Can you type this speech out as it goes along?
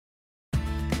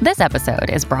This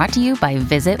episode is brought to you by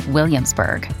Visit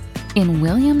Williamsburg. In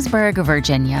Williamsburg,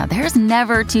 Virginia, there's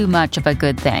never too much of a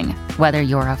good thing. Whether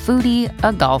you're a foodie,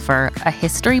 a golfer, a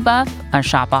history buff, a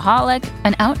shopaholic,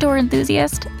 an outdoor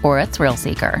enthusiast, or a thrill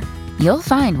seeker, you'll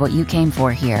find what you came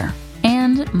for here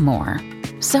and more.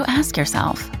 So ask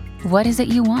yourself, what is it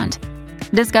you want?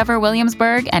 Discover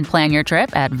Williamsburg and plan your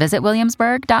trip at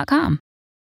visitwilliamsburg.com.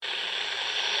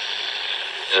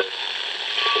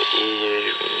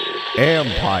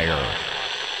 Empire.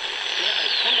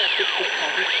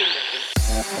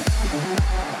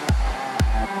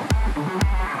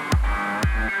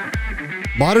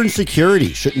 Modern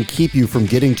security shouldn't keep you from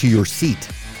getting to your seat.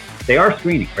 They are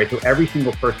screening, right? So every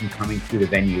single person coming through the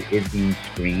venue is being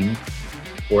screened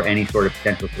for any sort of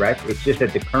potential threat. It's just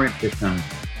that the current system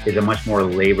is a much more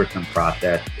laborsome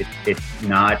process. It's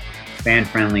not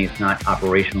fan-friendly. It's not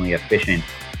operationally efficient.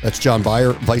 That's John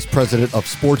Baier, Vice President of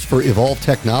Sports for Evolv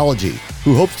Technology,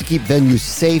 who hopes to keep venues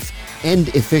safe and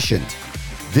efficient.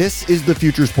 This is the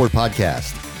Future Sport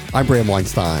Podcast. I'm Bram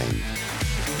Weinstein.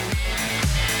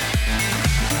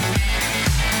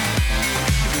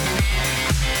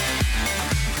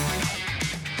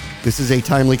 This is a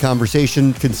timely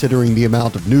conversation considering the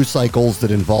amount of news cycles that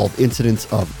involve incidents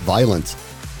of violence.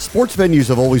 Sports venues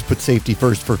have always put safety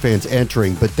first for fans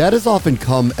entering, but that has often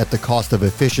come at the cost of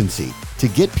efficiency to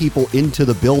get people into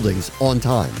the buildings on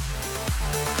time.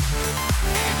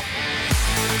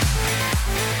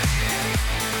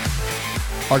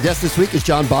 Our guest this week is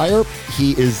John Baier.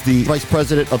 He is the Vice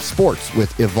President of Sports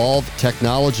with Evolv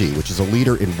Technology, which is a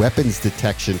leader in weapons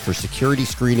detection for security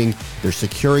screening. They're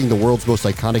securing the world's most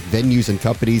iconic venues and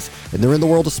companies, and they're in the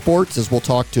world of sports, as we'll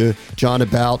talk to John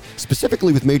about,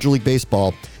 specifically with Major League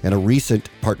Baseball and a recent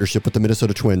partnership with the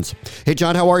Minnesota Twins. Hey,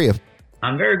 John, how are you?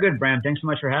 I'm very good, Bram. Thanks so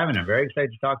much for having me. I'm very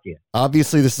excited to talk to you.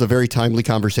 Obviously, this is a very timely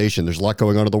conversation. There's a lot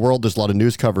going on in the world. There's a lot of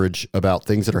news coverage about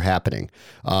things that are happening.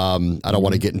 I don't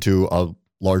want to get into a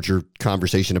larger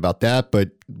conversation about that,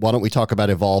 but why don't we talk about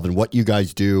Evolv and what you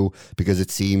guys do, because it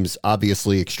seems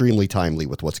obviously extremely timely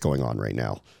with what's going on right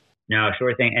now. No,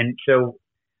 sure thing. And so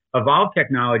Evolv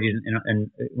Technologies,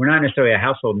 and we're not necessarily a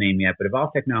household name yet, but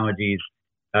Evolv Technologies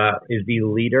is the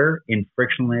leader in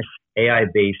frictionless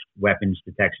AI-based weapons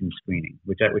detection screening,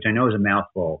 which I know is a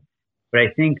mouthful, but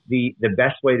I think the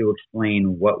best way to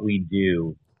explain what we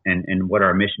do and what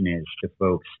our mission is to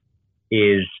folks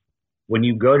is when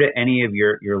you go to any of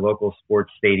your local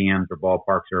sports stadiums or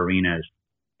ballparks or arenas,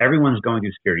 everyone's going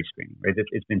through security screening, right?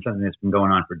 It's been something that's been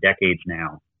going on for decades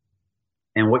now.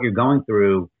 And what you're going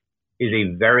through is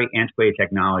a very antiquated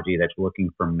technology that's looking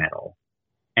for metal.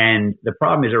 And the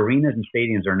problem is arenas and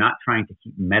stadiums are not trying to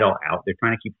keep metal out. They're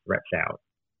trying to keep threats out.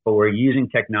 But we're using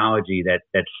technology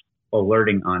that's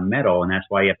alerting on metal. And that's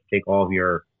why you have to take all of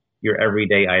your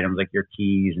everyday items like your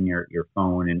keys and your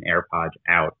phone and AirPods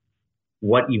out.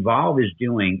 What Evolv is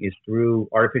doing is through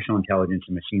artificial intelligence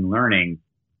and machine learning,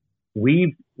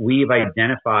 we've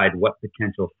identified what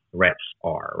potential threats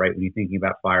are, right? When you're thinking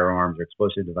about firearms or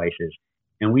explosive devices,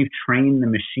 and we've trained the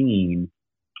machine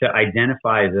to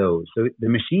identify those. So the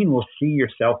machine will see your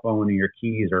cell phone or your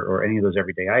keys or any of those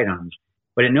everyday items,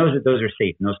 but it knows that those are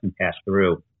safe and those can pass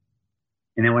through.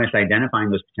 And then when it's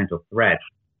identifying those potential threats,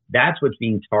 that's what's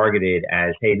being targeted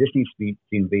as, hey, this needs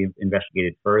to be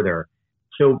investigated further.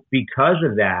 So because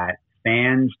of that,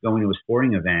 fans going to a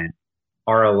sporting event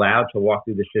are allowed to walk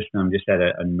through the system just at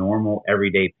a normal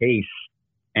everyday pace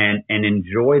and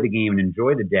enjoy the game and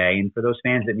enjoy the day. And for those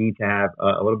fans that need to have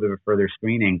a little bit of further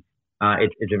screening,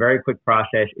 it's a very quick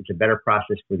process. It's a better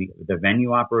process for the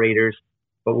venue operators,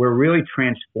 but we're really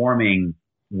transforming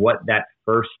what that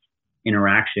first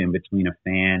interaction between a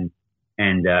fan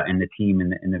and the team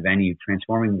in the venue,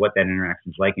 transforming what that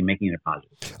interaction is like and making it a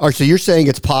positive. All right, so you're saying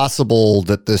it's possible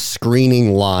that the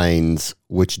screening lines,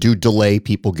 which do delay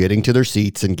people getting to their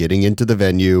seats and getting into the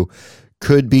venue,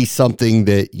 could be something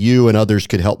that you and others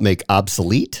could help make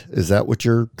obsolete? Is that what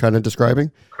you're kind of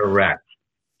describing? Correct.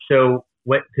 So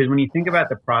because when you think about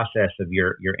the process of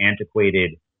your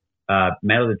antiquated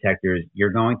metal detectors, you're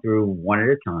going through one at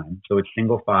a time. So it's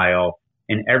single file,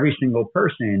 and every single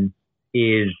person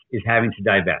is having to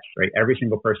divest, right? Every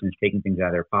single person is taking things out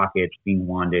of their pockets, being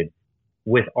wanded.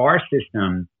 With our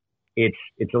system, it's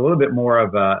a little bit more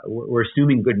of we're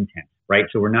assuming good intent, right?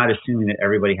 So we're not assuming that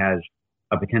everybody has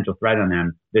a potential threat on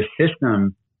them. The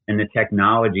system and the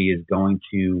technology is going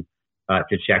to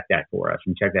check that for us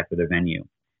and check that for the venue.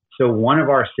 So one of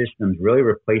our systems really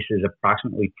replaces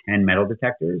approximately 10 metal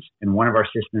detectors, and one of our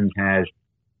systems has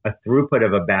a throughput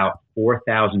of about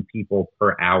 4,000 people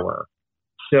per hour.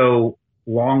 So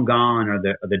long gone are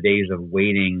the days of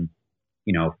waiting,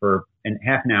 for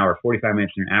half an hour, 45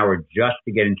 minutes, an hour just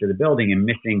to get into the building, and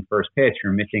missing first pitch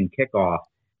or missing kickoff.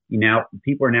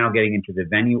 People are now getting into the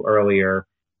venue earlier.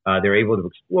 They're able to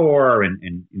explore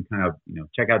and kind of,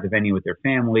 check out the venue with their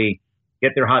family,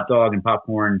 get their hot dog and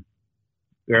popcorn,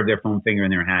 grab their foam finger in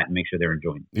their hat, and make sure they're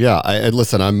enjoying it. Yeah, and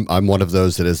listen, I'm one of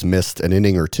those that has missed an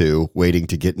inning or two waiting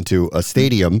to get into a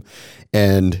stadium,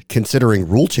 and considering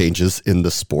rule changes in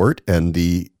the sport, and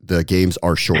the games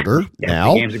are shorter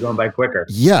now. The games are going by quicker.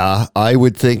 Yeah, I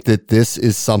would think that this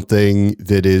is something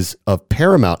that is of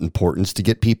paramount importance to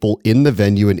get people in the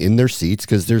venue and in their seats,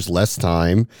 because there's less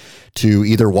time to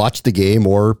either watch the game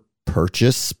or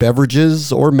purchase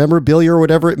beverages or memorabilia or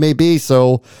whatever it may be.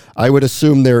 So I would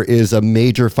assume there is a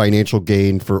major financial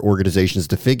gain for organizations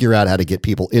to figure out how to get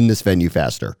people in this venue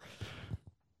faster.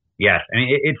 Yes. I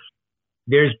mean,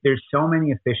 there's so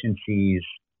many efficiencies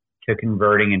to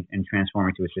converting and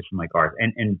transforming to a system like ours.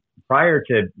 And prior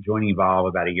to joining Evolv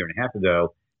about a year and a half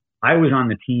ago, I was on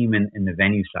the team in the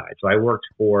venue side. So I worked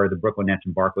for the Brooklyn Nets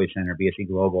and Barclays Center, BSE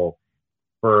Global,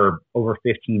 for over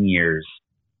 15 years.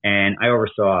 And I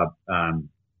oversaw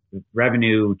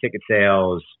revenue, ticket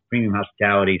sales, premium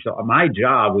hospitality. So my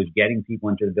job was getting people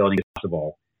into the building as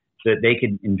possible so that they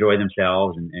could enjoy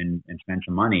themselves and spend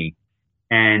some money.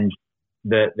 And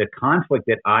the conflict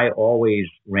that I always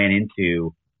ran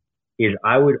into is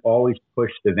I would always push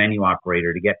the venue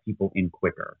operator to get people in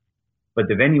quicker. But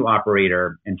the venue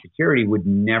operator and security would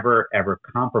never, ever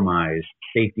compromise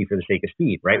safety for the sake of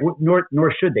speed, right?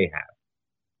 Nor should they have.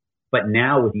 But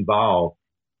now with Evolv,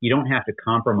 you don't have to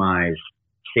compromise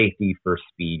safety for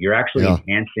speed. You're actually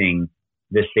enhancing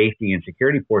the safety and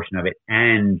security portion of it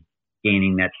and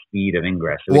gaining that speed of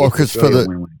ingress. So well, because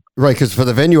for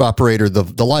the venue operator,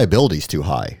 the liability is too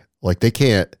high. Like they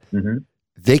can't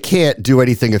do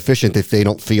anything efficient if they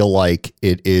don't feel like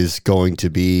it is going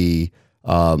to be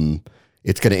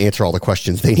it's going to answer all the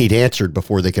questions they need answered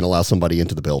before they can allow somebody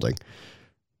into the building.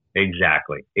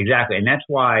 Exactly. And that's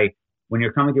why when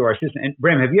you're coming through our system, and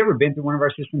Bram, have you ever been through one of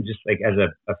our systems just like as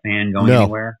a fan going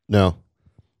anywhere? No.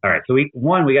 All right. So we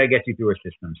got to get you through our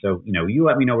system. So, you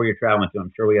let me know where you're traveling to.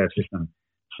 I'm sure we got a system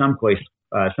someplace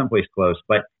close.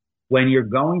 But when you're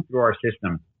going through our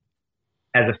system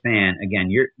as a fan, again,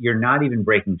 you're not even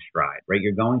breaking stride, right?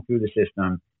 You're going through the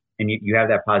system and you have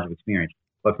that positive experience.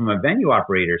 But from a venue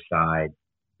operator side,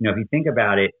 if you think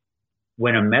about it,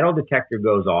 when a metal detector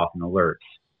goes off and alerts,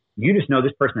 you just know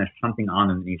this person has something on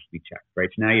them that needs to be checked, right?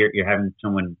 So now you're having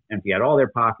someone empty out all their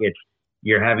pockets.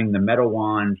 You're having the metal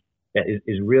wand that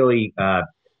is really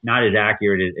not as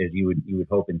accurate as you would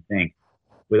hope and think.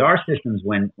 With our systems,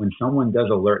 when someone does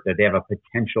alert that they have a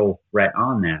potential threat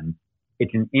on them,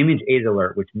 it's an image-aided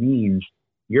alert, which means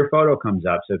your photo comes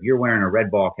up. So if you're wearing a red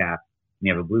ball cap and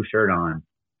you have a blue shirt on,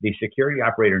 the security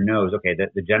operator knows, okay,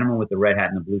 the gentleman with the red hat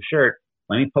and the blue shirt,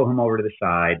 let me pull him over to the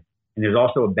side. And there's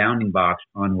also a bounding box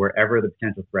on wherever the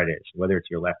potential threat is, whether it's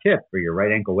your left hip or your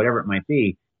right ankle, whatever it might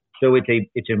be. So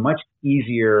it's a much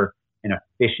easier and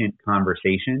efficient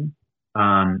conversation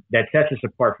that sets us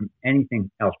apart from anything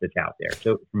else that's out there.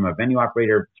 So from a venue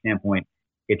operator standpoint,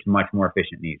 it's much more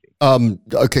efficient and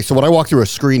easy. Okay, so when I walk through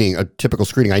a typical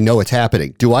screening, I know it's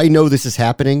happening. Do I know this is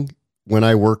happening when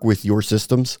I work with your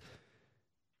systems?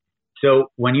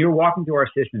 So when you're walking through our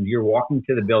systems, you're walking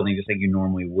to the building just like you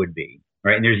normally would be,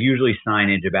 right? And there's usually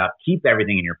signage about keep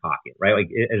everything in your pocket, right? Like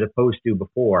as opposed to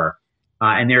before.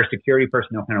 And there are security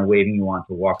personnel kind of waving you on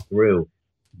to walk through.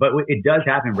 But it does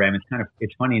happen, Bram.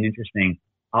 It's funny and interesting.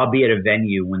 I'll be at a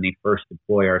venue when they first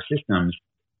deploy our systems,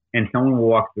 and someone will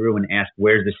walk through and ask,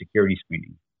 where's the security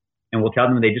screening? And we'll tell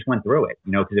them they just went through it,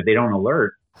 because if they don't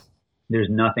alert, there's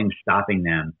nothing stopping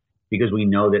them because we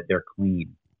know that they're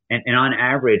clean. And on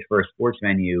average for a sports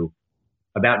venue,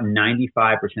 about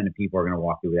 95% of people are going to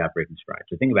walk through without breaking stride.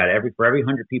 So think about it. For every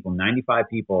 100 people, 95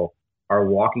 people are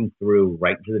walking through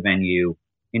right into the venue,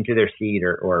 into their seat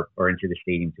or into the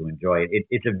stadium to enjoy it.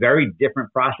 It's a very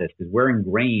different process because we're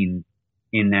ingrained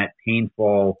in that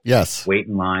painful wait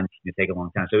in line. It's going to take a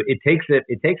long time. So it takes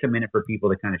a minute for people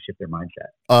to kind of shift their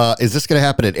mindset. Is this going to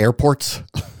happen at airports?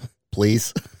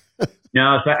 Please.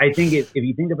 No. So I think if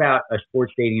you think about a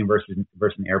sports stadium versus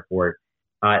an airport,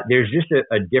 there's just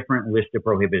a different list of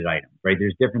prohibited items, right?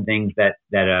 There's different things that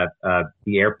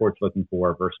the airport's looking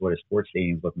for versus what a sports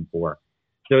stadium's looking for.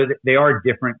 So they are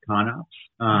different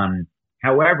con-ops.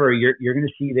 However, you're going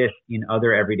to see this in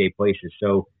other everyday places.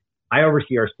 So I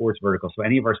oversee our sports vertical. So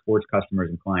any of our sports customers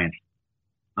and clients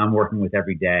I'm working with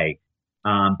every day.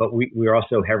 But we're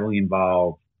also heavily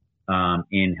involved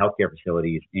in healthcare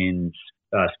facilities, in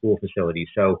school facilities.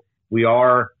 So we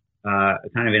are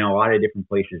kind of in a lot of different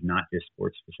places, not just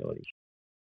sports facilities.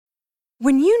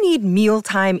 When you need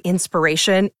mealtime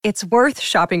inspiration, it's worth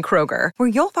shopping Kroger, where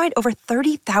you'll find over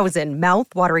 30,000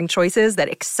 mouth-watering choices that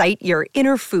excite your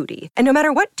inner foodie. And no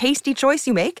matter what tasty choice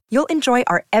you make, you'll enjoy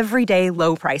our everyday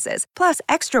low prices, plus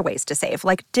extra ways to save,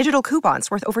 like digital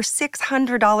coupons worth over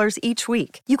 $600 each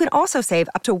week. You can also save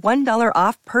up to $1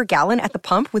 off per gallon at the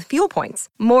pump with fuel points.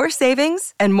 More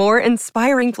savings and more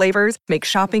inspiring flavors make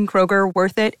shopping Kroger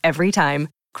worth it every time.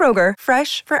 Kroger,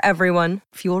 fresh for everyone.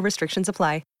 Fuel restrictions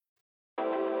apply.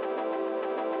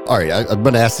 All right, I'm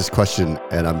going to ask this question,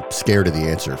 and I'm scared of the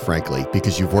answer, frankly,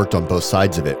 because you've worked on both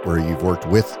sides of it, where you've worked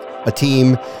with a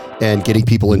team and getting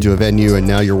people into a venue, and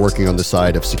now you're working on the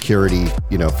side of security,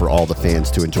 for all the fans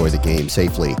to enjoy the game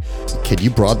safely. Can you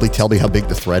broadly tell me how big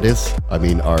the threat is? I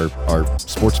mean, are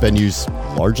sports venues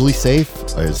largely safe?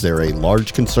 Is there a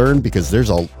large concern? Because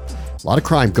there's a lot of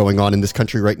crime going on in this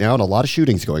country right now, and a lot of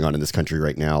shootings going on in this country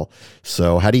right now.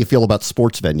 So how do you feel about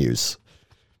sports venues?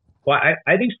 Well,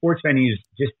 I think sports venues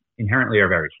just inherently are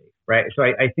very safe, right? So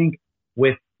I think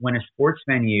when a sports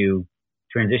venue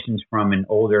transitions from an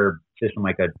older system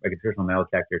like a traditional metal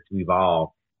detector to Evolv,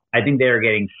 I think they are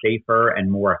getting safer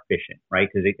and more efficient, right?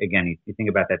 Because again, you think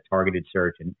about that targeted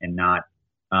search and not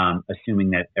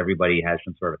assuming that everybody has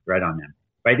some sort of threat on them.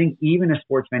 But I think even a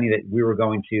sports venue that we were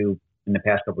going to in the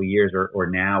past couple of years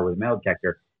or now with a metal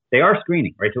detector, they are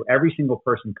screening, right? So every single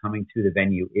person coming to the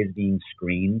venue is being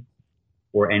screened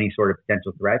for any sort of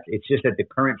potential threats. It's just that the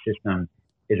current system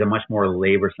is a much more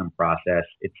laborsome process.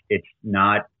 It's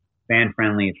not fan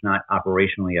friendly. It's not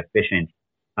operationally efficient.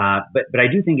 But I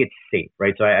do think it's safe,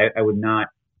 right? So I would not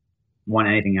want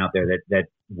anything out there that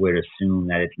would assume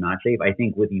that it's not safe. I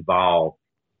think with Evolv,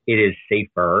 it is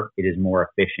safer, it is more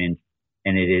efficient,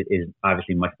 and it is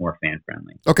obviously much more fan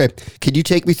friendly. Okay, can you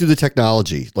take me through the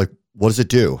technology? Like, what does it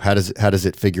do? How does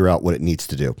it figure out what it needs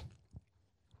to do?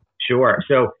 Sure.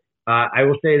 So I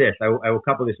will say this. I will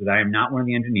couple this with I am not one of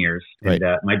the engineers, and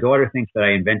right. My daughter thinks that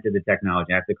I invented the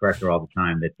technology. I have to correct her all the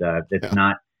time. That's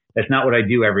not what I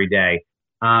do every day.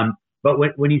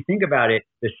 But when you think about it,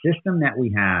 the system that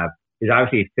we have is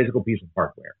obviously a physical piece of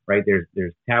hardware, right?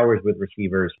 There's towers with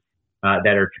receivers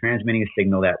that are transmitting a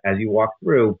signal that as you walk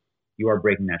through, you are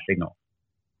breaking that signal.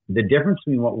 The difference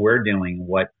between what we're doing,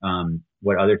 what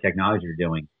other technologies are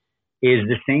doing, is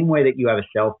the same way that you have a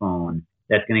cell phone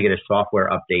that's going to get a software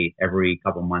update every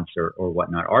couple months or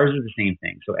whatnot. Ours is the same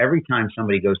thing. So every time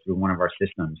somebody goes through one of our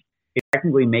systems, it's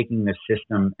technically making the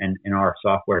system and our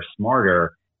software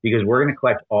smarter because we're going to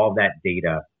collect all that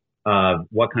data of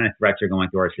what kind of threats are going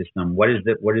through our system. What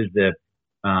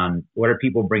are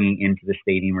people bringing into the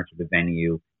stadium or to the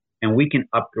venue? And we can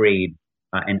upgrade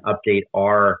and update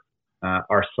our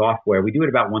software. We do it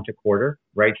about once a quarter,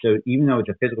 right? So even though it's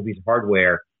a physical piece of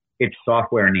hardware, it's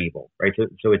software enabled, right?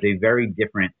 So it's a very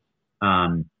different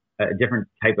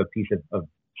type of piece of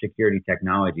security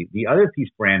technology. The other piece,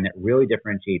 Bram, that really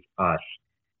differentiates us,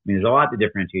 I mean, there's a lot that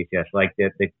differentiates us, like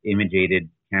the image-aided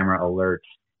camera alerts,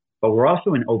 but we're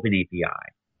also an open API,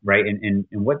 right? And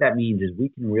what that means is we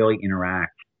can really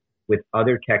interact with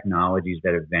other technologies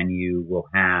that a venue will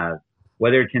have,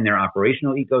 whether it's in their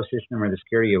operational ecosystem or the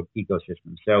security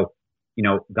ecosystem. So,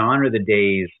 gone are the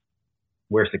days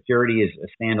where security is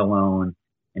a standalone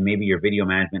and maybe your video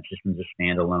management system is a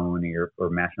standalone or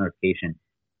mass notification.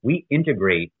 We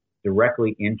integrate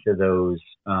directly into those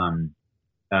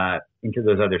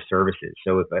other services.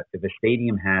 So if a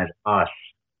stadium has us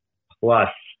plus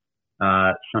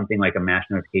something like a mass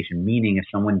notification, meaning if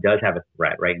someone does have a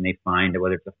threat, right, and they find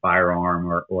whether it's a firearm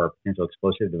or a potential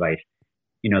explosive device,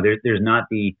 there's not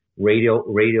the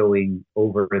radioing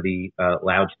over the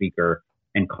loudspeaker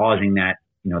and causing that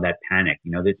panic.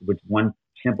 With one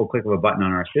simple click of a button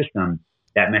on our system,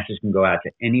 that message can go out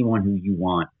to anyone who you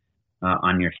want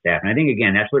on your staff. And I think,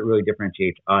 again, that's what really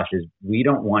differentiates us is we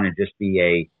don't want to just be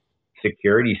a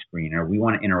security screener. We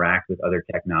want to interact with other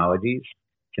technologies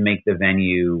to make the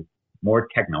venue more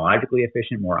technologically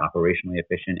efficient, more operationally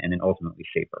efficient, and then ultimately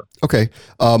safer. Okay.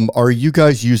 Are you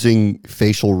guys using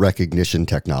facial recognition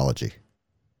technology?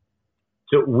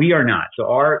 So we are not. So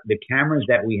the cameras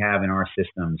that we have in our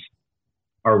systems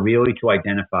are really to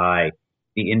identify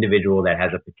the individual that has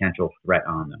a potential threat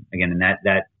on them. Again, and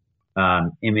that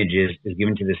image is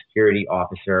given to the security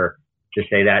officer to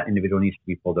say that individual needs to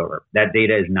be pulled over. That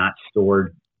data is not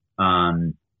stored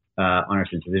on our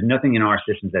system. There's nothing in our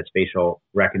systems that's facial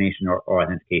recognition or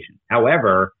authentication.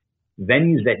 However,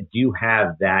 venues that do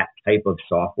have that type of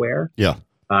software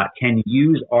can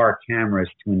use our cameras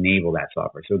to enable that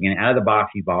software. So again, out of the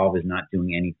box, Evolv is not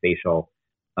doing any facial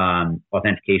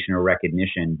authentication or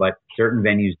recognition, but certain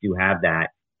venues do have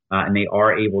that, and they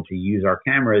are able to use our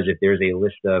cameras if there's a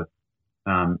list of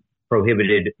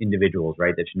prohibited individuals,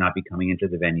 right, that should not be coming into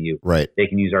the venue. Right. They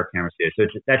can use our cameras here.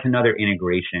 So that's another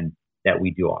integration that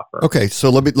we do offer. Okay, so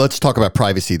let's talk about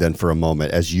privacy then for a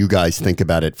moment. As you guys think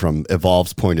about it from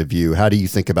Evolv's point of view, how do you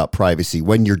think about privacy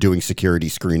when you're doing security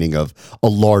screening of a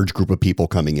large group of people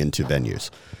coming into venues?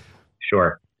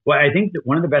 Sure. Well, I think that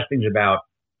one of the best things about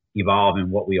Evolv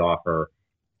and what we offer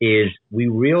is we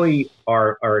really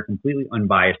are a completely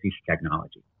unbiased piece of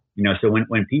technology. So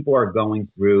when people are going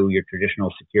through your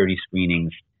traditional security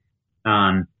screenings,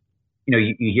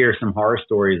 you hear some horror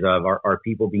stories of are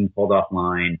people being pulled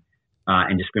offline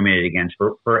and discriminated against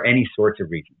for any sorts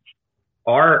of reasons.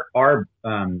 One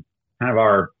of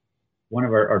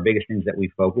our biggest things that we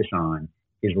focus on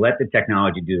is let the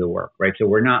technology do the work, right? So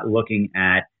we're not looking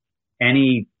at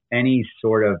any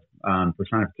sort of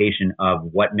personification of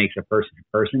what makes a person a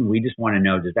person. We just want to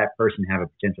know, does that person have a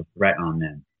potential threat on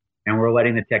them? And we're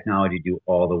letting the technology do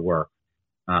all the work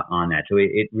on that. So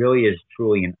it really is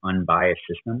truly an unbiased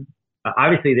system.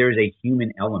 Obviously, there is a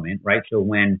human element, right? So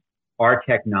when our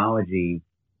technology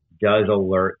does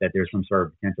alert that there's some sort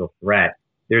of potential threat,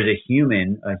 there's a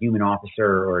human officer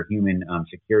or a human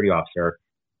security officer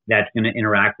that's going to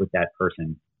interact with that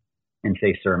person and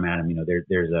say, "Sir, madam,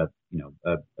 there's a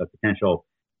potential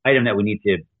item that we need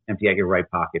to empty out your right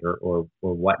pocket or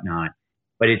whatnot."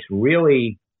 But it's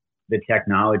really the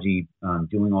technology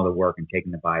doing all the work and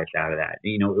taking the bias out of that.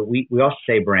 We also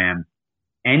say, Bram,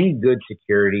 any good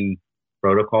security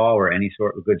protocol or any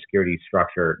sort of good security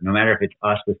structure, no matter if it's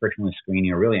us with frictionless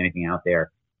screening or really anything out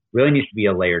there, really needs to be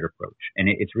a layered approach. And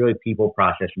it's really people,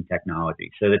 process, and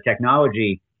technology. So the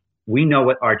technology, we know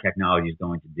what our technology is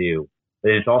going to do,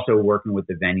 but it's also working with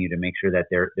the venue to make sure that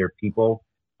their people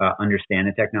understand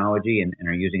the technology and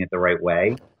are using it the right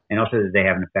way, and also that they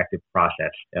have an effective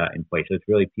process in place. So it's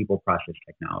really people, process,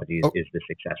 technology is the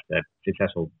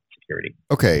successful security.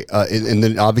 Okay. And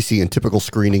then obviously in typical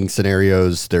screening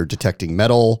scenarios, they're detecting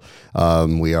metal.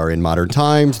 We are in modern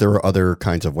times. There are other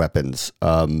kinds of weapons.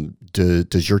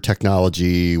 Does your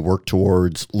technology work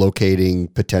towards locating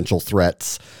potential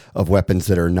threats of weapons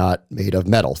that are not made of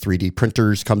metal? 3D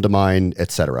printers come to mind,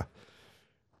 et cetera.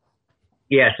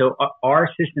 Yeah, so our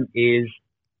system is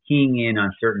keying in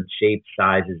on certain shapes,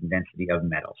 sizes, and density of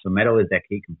metal. So metal is that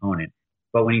key component.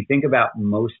 But when you think about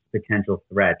most potential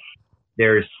threats,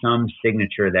 there's some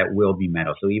signature that will be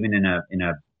metal. So even in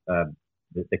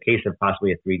the case of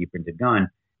possibly a 3D printed gun,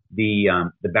 the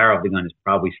barrel of the gun is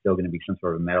probably still going to be some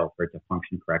sort of metal for it to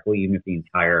function correctly, even if the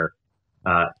entire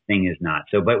thing is not.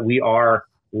 So, but we are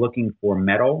looking for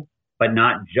metal, but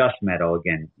not just metal.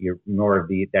 Again, you're more of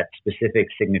that specific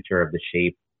signature of the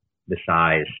shape, the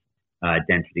size,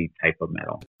 density type of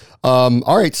metal.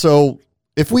 All right. So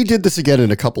if we did this again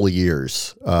in a couple of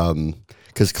years,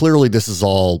 because clearly this is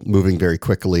all moving very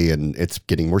quickly and it's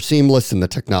getting more seamless and the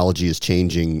technology is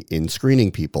changing in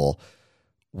screening people,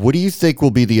 what do you think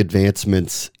will be the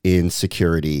advancements in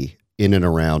security in and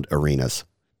around arenas?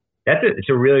 It's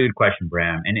a really good question,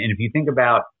 Bram. And if you think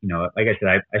about, like I said,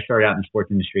 I started out in the sports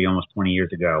industry almost 20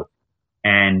 years ago,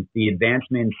 and the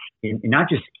advancements in not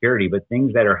just security, but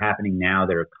things that are happening now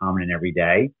that are common in every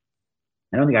day,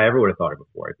 I don't think I ever would have thought of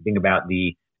before. If you think about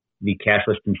the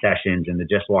cashless concessions and the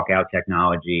just walk out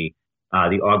technology,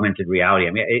 the augmented reality,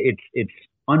 I mean, it's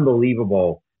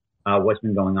unbelievable what's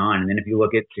been going on. And then if you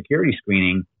look at security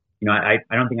screening, I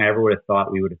don't think I ever would have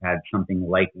thought we would have had something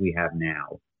like we have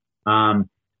now.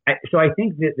 So I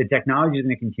think that the technology is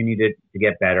going to continue to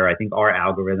get better. I think our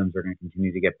algorithms are going to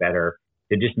continue to get better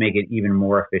to just make it even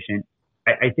more efficient.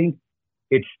 I think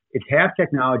it's half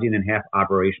technology and then half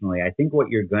operationally. I think what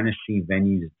you're going to see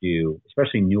venues do,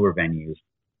 especially newer venues,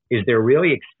 is they're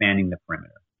really expanding the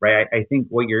perimeter, right? I think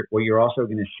what you're also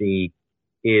going to see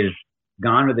is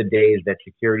gone are the days that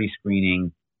security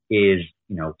screening is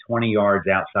 20 yards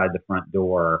outside the front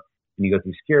door and you go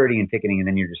through security and ticketing and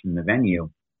then you're just in the venue.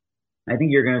 I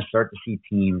think you're going to start to see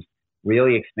teams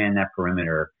really expand that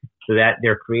perimeter so that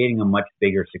they're creating a much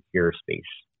bigger secure space.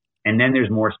 And then there's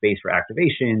more space for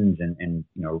activations and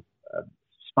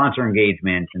sponsor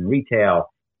engagements and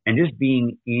retail and just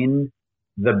being in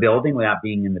the building without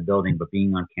being in the building, but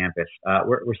being on campus.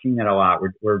 We're seeing that a lot.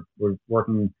 We're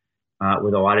working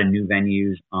with a lot of new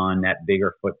venues on that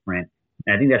bigger footprint.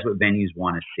 And I think that's what venues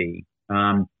want to see.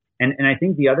 And I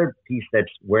think the other piece that's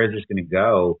where is this going to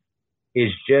go is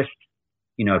just,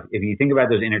 if you think about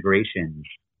those integrations,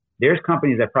 there's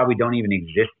companies that probably don't even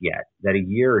exist yet that a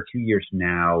year or 2 years from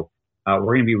now,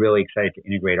 we're going to be really excited to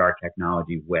integrate our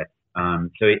technology with.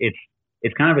 So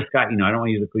it's kind of a sky, I don't want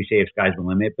to use the cliche of sky's the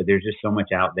limit, but there's just so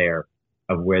much out there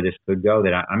of where this could go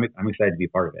that I'm excited to be a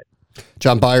part of it.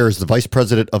 John Baier is the Vice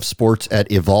President of Sports at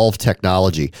Evolv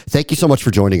Technology. Thank you so much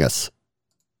for joining us.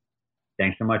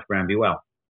 Thanks so much, Brian. Be well.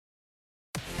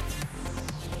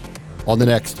 On the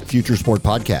next Future Sport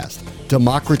podcast,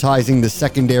 democratizing the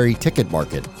secondary ticket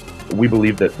market. We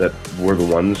believe that we're the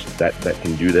ones that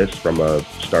can do this from a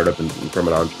startup and from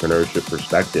an entrepreneurship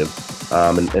perspective.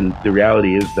 And the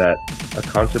reality is that a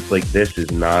concept like this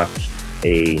is not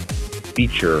a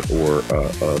feature or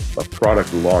a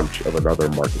product launch of another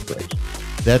marketplace.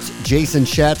 That's Jason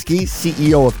Shatsky,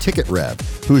 CEO of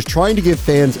TicketRev, who is trying to give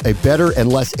fans a better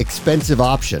and less expensive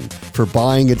option for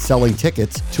buying and selling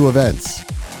tickets to events.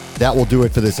 That will do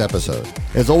it for this episode.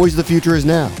 As always, the future is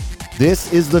now.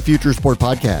 This is the Future Sport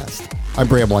Podcast. I'm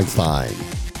Bram Weinstein.